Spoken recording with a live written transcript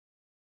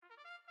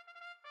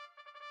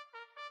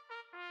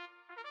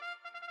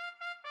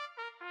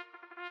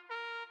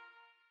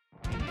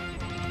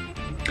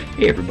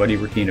Hey everybody,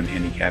 Rick Needham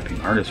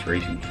handicapping artist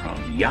racing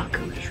from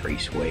Yonkers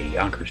Raceway,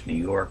 Yonkers, New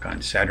York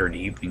on Saturday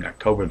evening,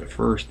 October the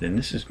 1st, and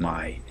this is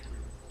my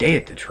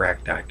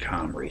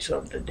dayatthetrack.com race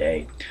of the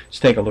day.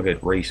 Let's take a look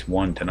at race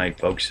 1 tonight,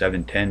 folks,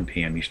 7:10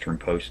 p.m. Eastern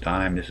Post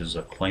Time. This is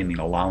a claiming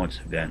allowance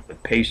event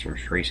with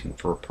Pacers racing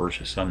for a purse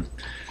of some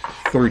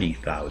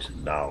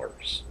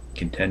 $30,000.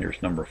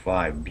 Contenders number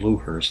 5,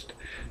 Bluehurst,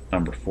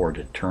 number 4,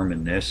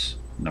 Determine This,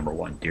 number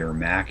 1, Dear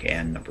Mac,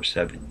 and number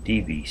 7,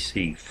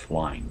 DVC,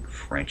 Flying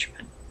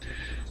Frenchman.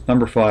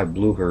 Number 5,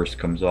 Bluehurst,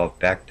 comes off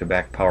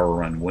back-to-back power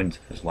run wins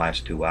in his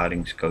last 2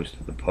 outings, goes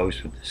to the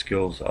post with the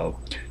skills of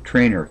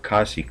trainer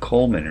Cassie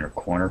Coleman in her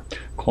corner.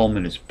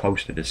 Coleman has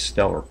posted a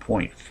stellar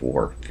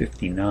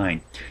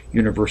 .459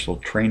 universal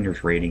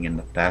trainer's rating in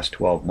the past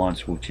 12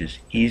 months, which is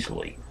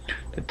easily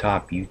the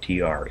top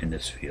UTR in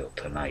this field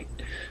tonight.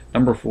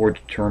 Number 4,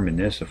 Determine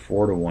This, a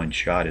 4-to-1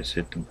 shot, has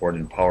hit the board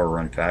in power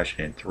run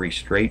fashion in 3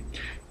 straight,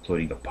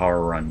 including a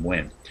power run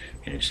win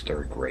in his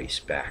 3rd race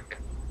back.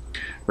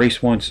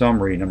 Race 1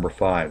 summary: number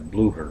 5,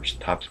 Bluehurst,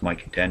 tops my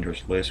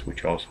contenders list,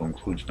 which also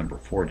includes number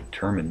 4,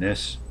 Determine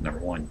This, number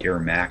 1, Dear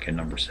Mac, and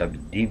number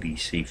 7,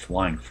 DVC,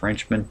 Flying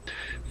Frenchman,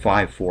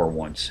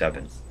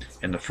 5-4-1-7.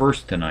 And the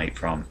first tonight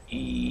from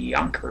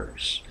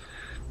Yonkers.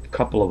 A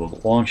couple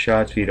of long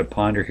shots for you to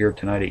ponder here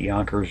tonight at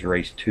Yonkers.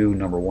 Race 2,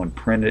 number 1,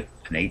 Print It,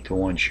 an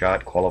 8-to-1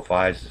 shot,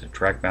 qualifies as a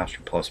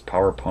Trackmaster Plus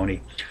Power Pony.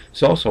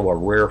 It's also a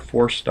rare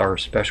 4-star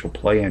special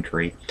play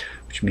entry,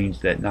 which means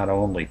that not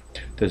only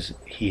does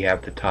he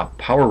have the top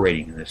power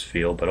rating in this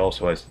field, but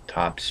also has the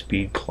top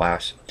speed,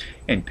 class,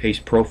 and pace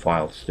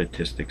profile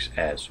statistics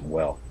as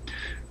well.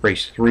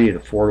 Race 3, the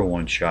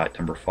 4-to-1 shot,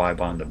 number 5,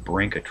 On the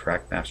Brink, a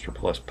Trackmaster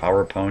Plus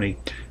Power Pony,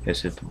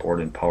 has hit the board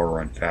in power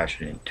run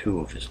fashion in 2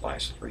 of his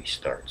last 3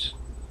 starts.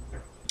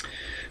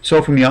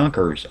 So from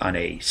Yonkers on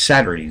a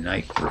Saturday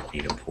night, Rick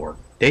Needham for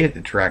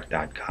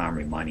dayatthetrack.com,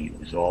 reminding you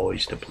as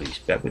always to please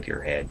bet with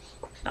your head,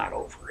 not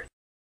over it.